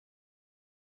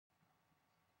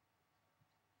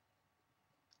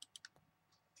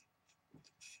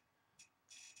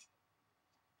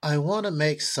I want to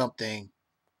make something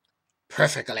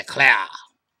perfectly clear.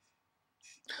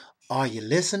 Are you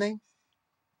listening?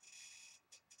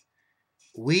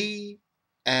 We,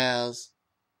 as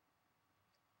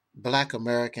Black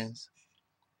Americans,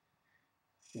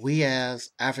 we as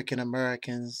African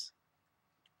Americans,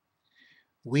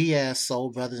 we as soul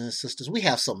brothers and sisters, we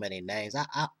have so many names.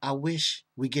 I wish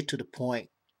we get to the point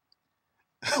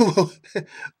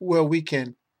where we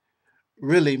can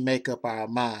really make up our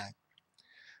mind.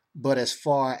 But as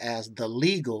far as the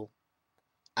legal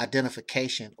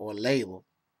identification or label,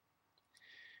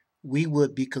 we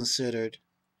would be considered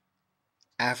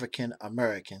African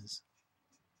Americans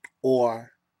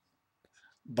or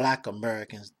Black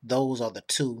Americans. Those are the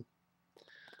two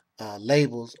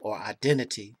labels or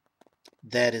identity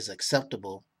that is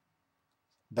acceptable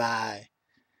by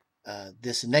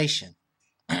this nation.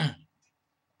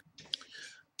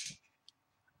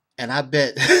 And I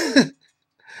bet,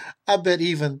 I bet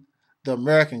even the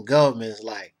American government is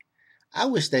like, I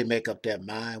wish they make up their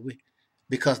mind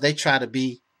because they try to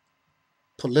be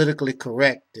politically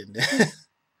correct. And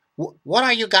what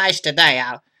are you guys today?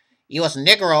 You as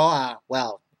Negro,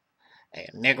 well,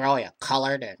 Negro, you're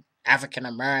colored, and African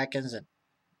Americans, and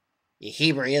you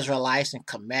Hebrew Israelites, and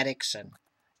Comedics, and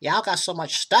y'all got so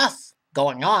much stuff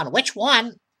going on. Which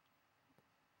one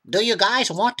do you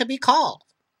guys want to be called?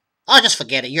 Oh, just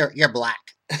forget it. You're black.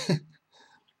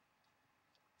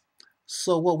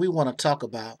 So what we want to talk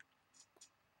about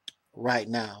right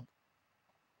now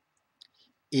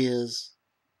is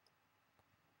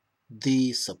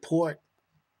the support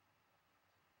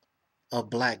of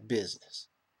black business.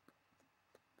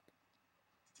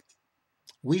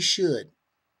 We should,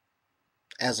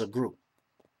 as a group,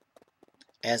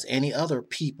 as any other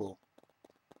people,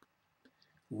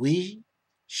 we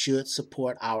should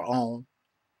support our own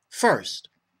first.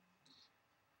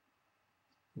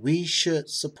 We should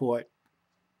support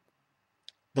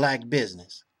black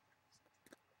business.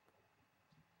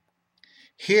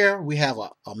 Here we have a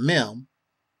meme.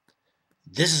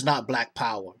 This is not black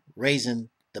power, raising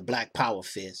the black power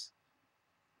fist.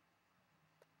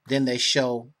 Then they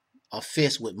show a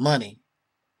fist with money.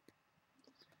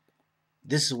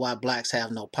 This is why blacks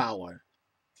have no power.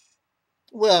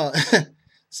 Well,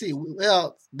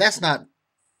 that's not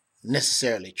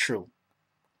necessarily true.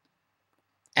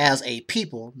 As a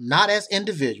people, not as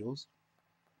individuals,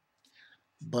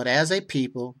 but as a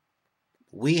people,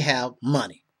 we have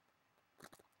money.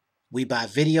 We buy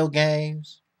video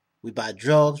games, we buy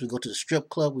drugs, we go to the strip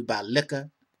club, we buy liquor,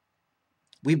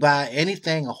 we buy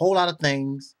anything, a whole lot of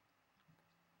things,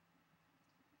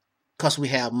 because we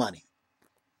have money.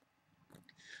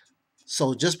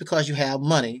 So just because you have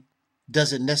money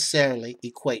doesn't necessarily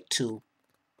equate to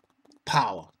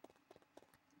power.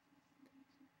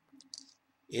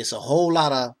 It's a whole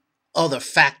lot of other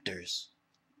factors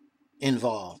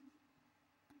involved.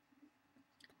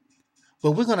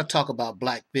 But we're going to talk about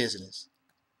black business.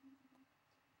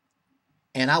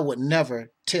 And I would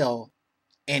never tell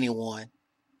anyone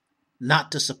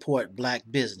not to support black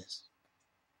business.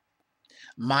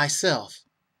 Myself,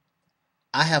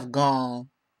 I have gone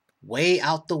way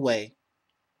out the way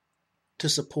to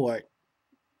support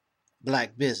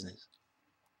black business.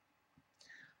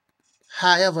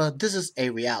 However, this is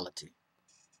a reality.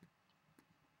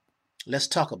 Let's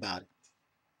talk about it.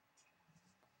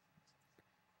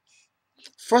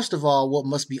 First of all, what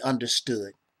must be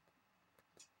understood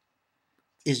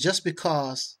is just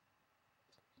because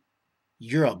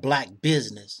you're a black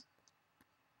business,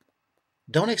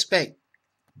 don't expect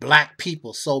black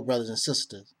people, soul brothers and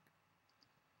sisters,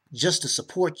 just to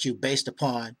support you based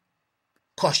upon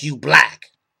cause you black.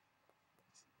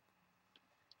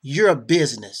 You're a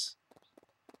business.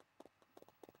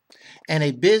 And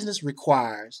a business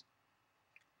requires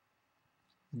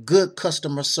good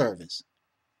customer service.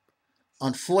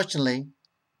 Unfortunately,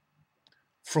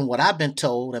 from what I've been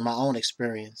told in my own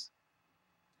experience,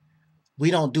 we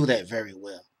don't do that very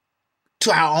well.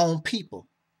 To our own people,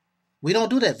 we don't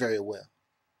do that very well.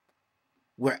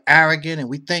 We're arrogant and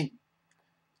we think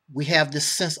we have this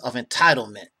sense of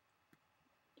entitlement.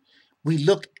 We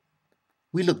look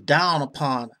down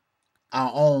upon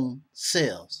our own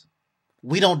selves.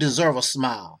 We don't deserve a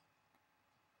smile.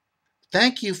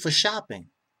 Thank you for shopping.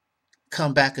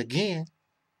 Come back again.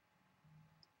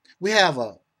 We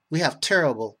have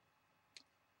terrible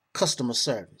customer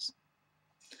service.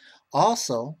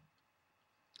 Also,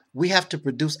 we have to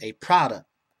produce a product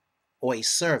or a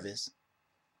service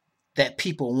that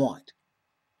people want.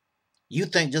 You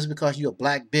think just because you're a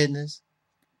black business,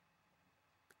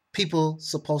 people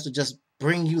supposed to just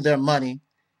bring you their money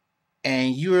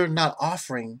and you're not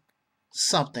offering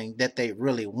something that they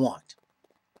really want.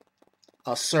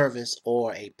 a service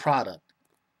or a product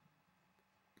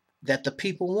that the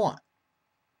people want.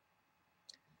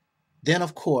 Then,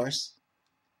 of course,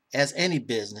 as any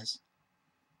business,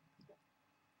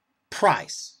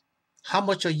 price. How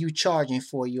much are you charging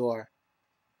for your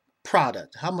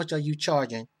product? How much are you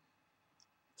charging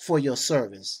for your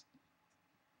service?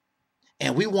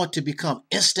 And we want to become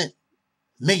instant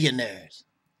millionaires.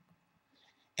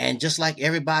 And just like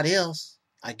everybody else,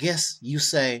 I guess you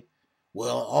say,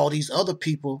 well, all these other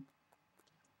people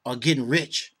are getting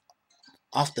rich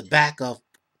off the back of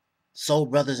soul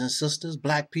brothers and sisters,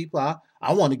 black people.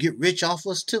 I want to get rich off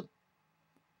us too.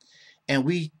 And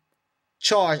we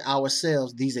charge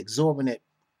ourselves these exorbitant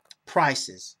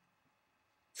prices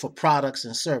for products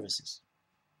and services.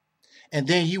 And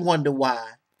then you wonder why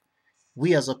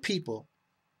we as a people,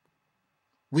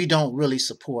 we don't really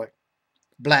support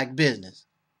black business.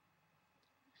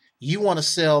 You want to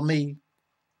sell me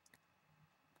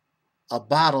a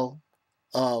bottle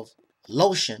of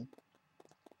lotion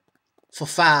for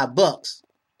 $5,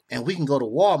 and we can go to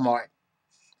Walmart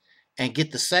and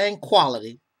get the same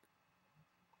quality,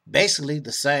 basically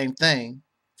the same thing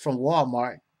from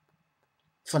Walmart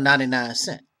for 99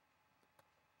 cents.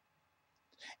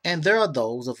 And there are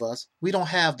those of us, we don't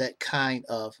have that kind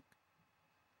of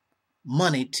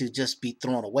money to just be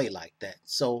thrown away like that.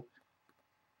 So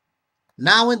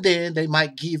now and then they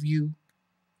might give you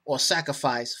or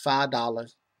sacrifice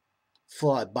 $5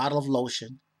 for a bottle of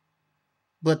lotion,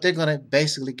 but they're going to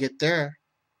basically get their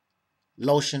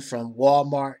lotion from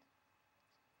Walmart,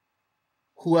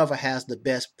 whoever has the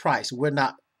best price. We're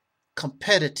not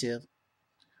competitive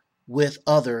with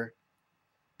other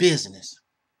business.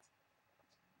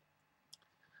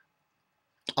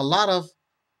 A lot of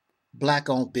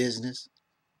black-owned business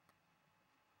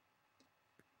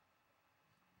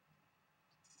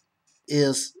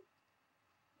it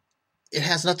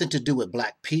has nothing to do with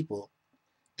black people.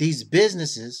 These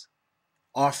businesses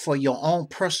are for your own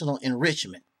personal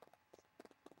enrichment.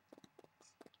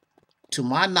 To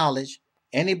my knowledge,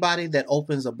 anybody that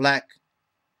opens a black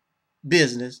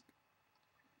business,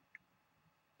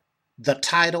 the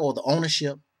title or the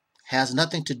ownership has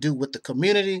nothing to do with the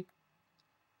community.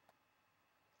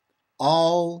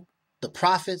 All the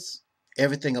profits,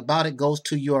 everything about it goes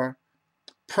to your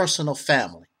personal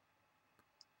family.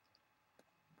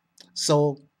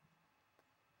 So,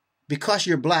 because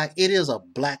you're black, it is a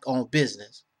black-owned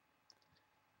business.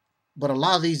 But a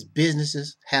lot of these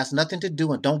businesses has nothing to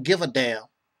do and don't give a damn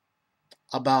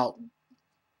about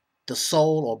the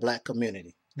soul or black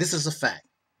community. This is a fact.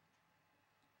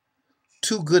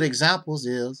 Two good examples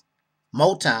is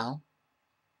Motown.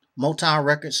 Motown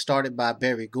Records started by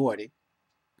Berry Gordy.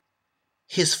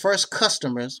 His first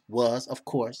customers was, of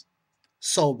course,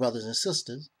 soul brothers and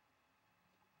sisters.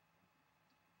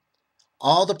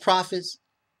 All the profits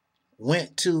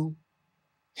went to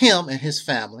him and his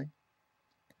family.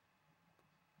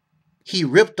 He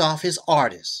ripped off his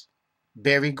artists,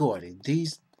 Berry Gordy,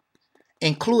 these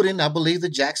including, I believe, the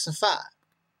Jackson 5.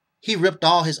 He ripped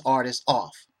all his artists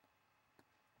off.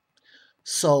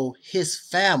 So his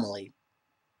family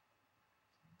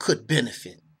could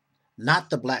benefit, not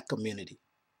the black community.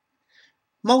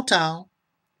 Motown,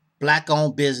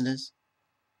 black-owned business,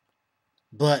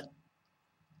 but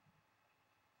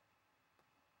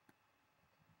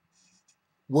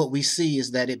what we see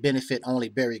is that it benefit only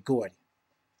Berry Gordy.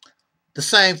 The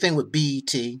same thing with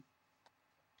BET,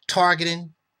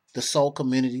 targeting the soul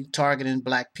community, targeting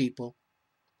black people.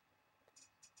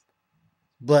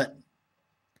 But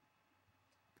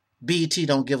BET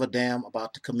don't give a damn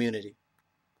about the community.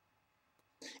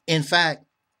 In fact,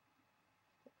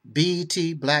 BET,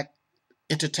 Black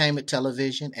Entertainment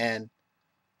Television, and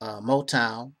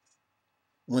Motown,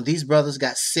 when these brothers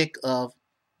got sick of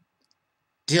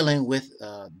dealing with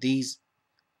these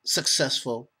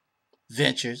successful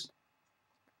ventures,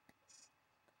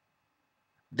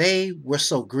 they were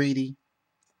so greedy.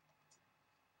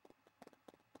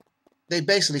 They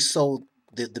basically sold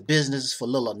the business for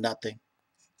little or nothing.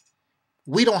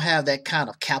 We don't have that kind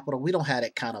of capital. We don't have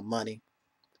that kind of money.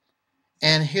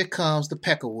 And here comes the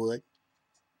Peckerwood.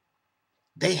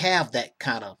 They have that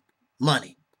kind of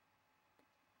money.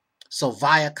 So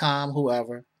Viacom,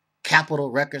 whoever,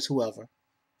 Capitol Records, whoever,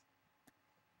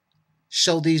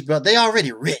 show these brothers. They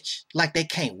already rich, like they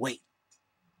can't wait.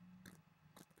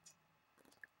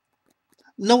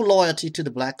 No loyalty to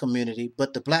the black community,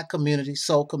 but the black community,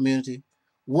 soul community,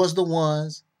 was the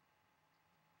ones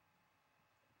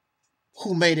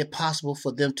who made it possible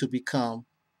for them to become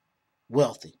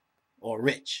wealthy or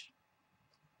rich.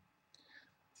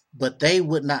 But they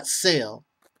would not sell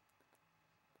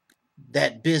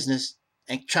that business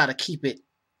and try to keep it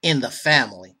in the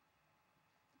family.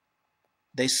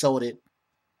 They sold it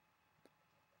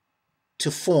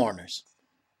to foreigners.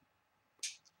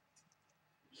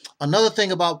 Another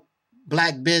thing about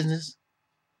black business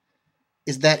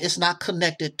is that it's not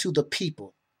connected to the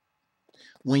people.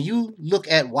 When you look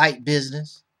at white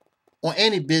business or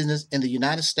any business in the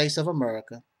United States of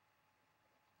America,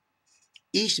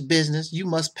 each business you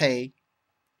must pay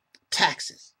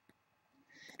taxes,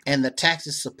 and the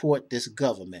taxes support this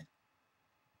government.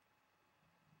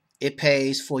 It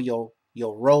pays for your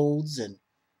roads and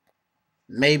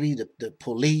maybe the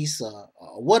police or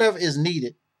whatever is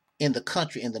needed in the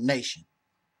country, in the nation.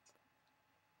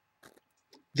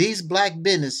 These black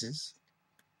businesses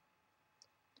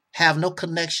have no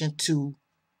connection to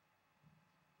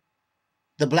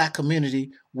the black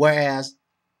community, whereas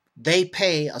they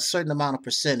pay a certain amount of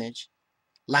percentage,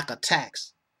 like a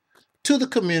tax, to the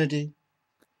community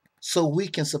so we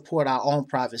can support our own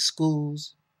private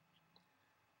schools,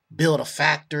 build a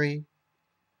factory,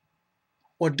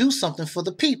 or do something for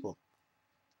the people.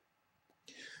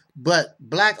 But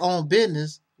black-owned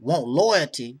business want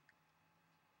loyalty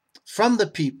from the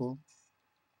people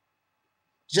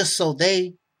just so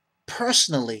they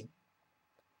personally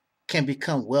can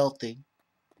become wealthy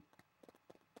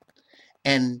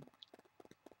and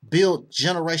build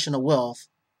generational wealth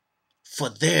for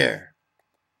their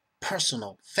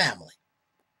personal family.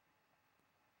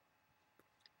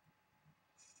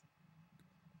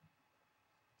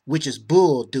 Which is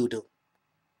bull doo-doo.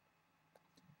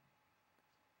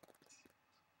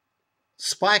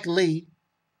 Spike Lee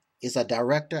is a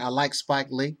director. I like Spike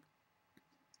Lee.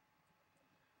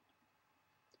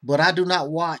 But I do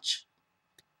not watch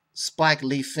Spike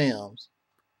Lee films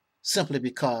simply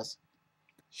because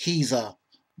he's a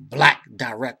black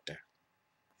director.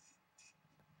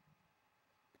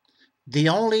 The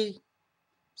only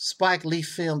Spike Lee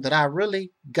film that I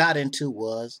really got into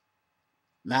was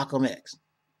Malcolm X.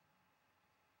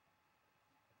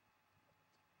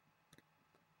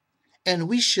 And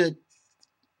we should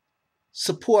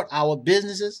support our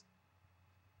businesses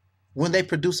when they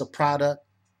produce a product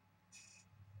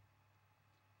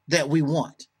that we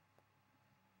want.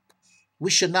 We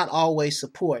should not always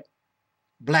support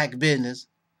black business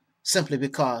simply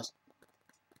because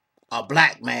a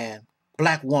black man,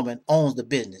 black woman owns the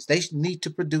business. They need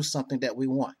to produce something that we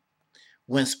want.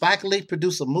 When Spike Lee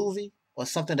produces a movie or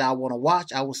something that I want to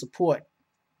watch, I will support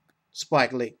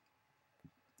Spike Lee.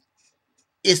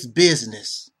 It's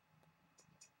business.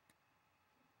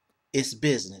 It's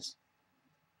business.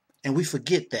 And we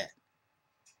forget that.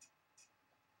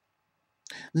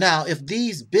 Now, if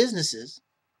these businesses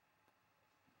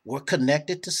were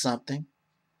connected to something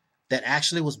that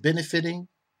actually was benefiting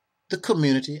the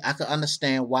community, I could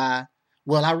understand why.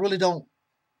 Well, I really don't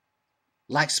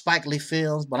like Spike Lee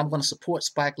films, but I'm going to support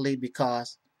Spike Lee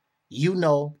because,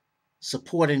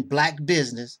 supporting black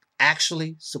business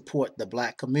actually support the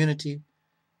black community.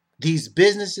 These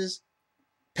businesses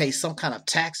pay some kind of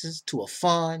taxes to a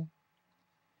fund,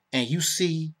 and you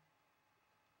see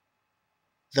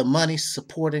the money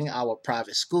supporting our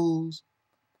private schools.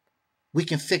 We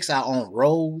can fix our own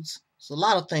roads. There's a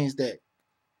lot of things that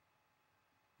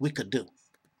we could do.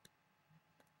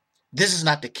 This is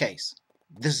not the case.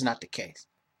 This is not the case.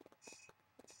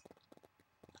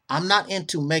 I'm not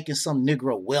into making some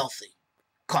Negro wealthy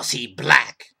because he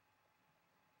black.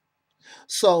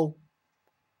 So,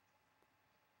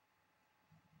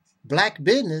 black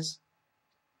business,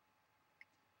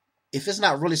 if it's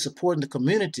not really supporting the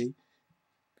community,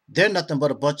 they're nothing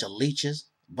but a bunch of leeches,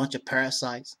 a bunch of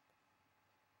parasites.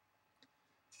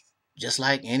 Just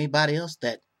like anybody else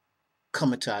that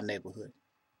come into our neighborhood.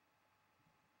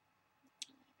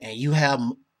 And you have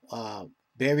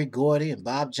Berry Gordy and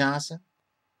Bob Johnson.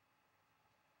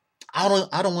 I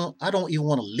don't even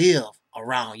want to live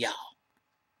around y'all.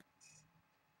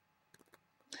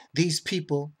 These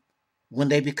people, when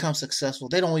they become successful,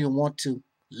 they don't even want to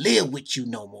live with you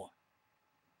no more.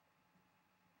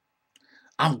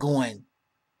 I'm going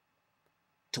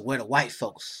to where the white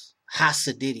folks,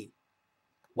 Hasididi,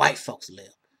 white folks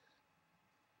live.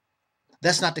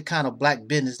 That's not the kind of black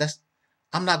business.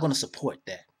 I'm not going to support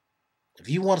that. If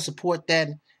you want to support that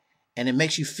and it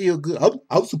makes you feel good,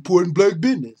 I'm supporting black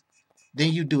business,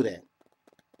 then you do that.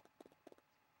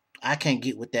 I can't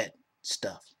get with that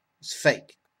stuff. It's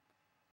fake.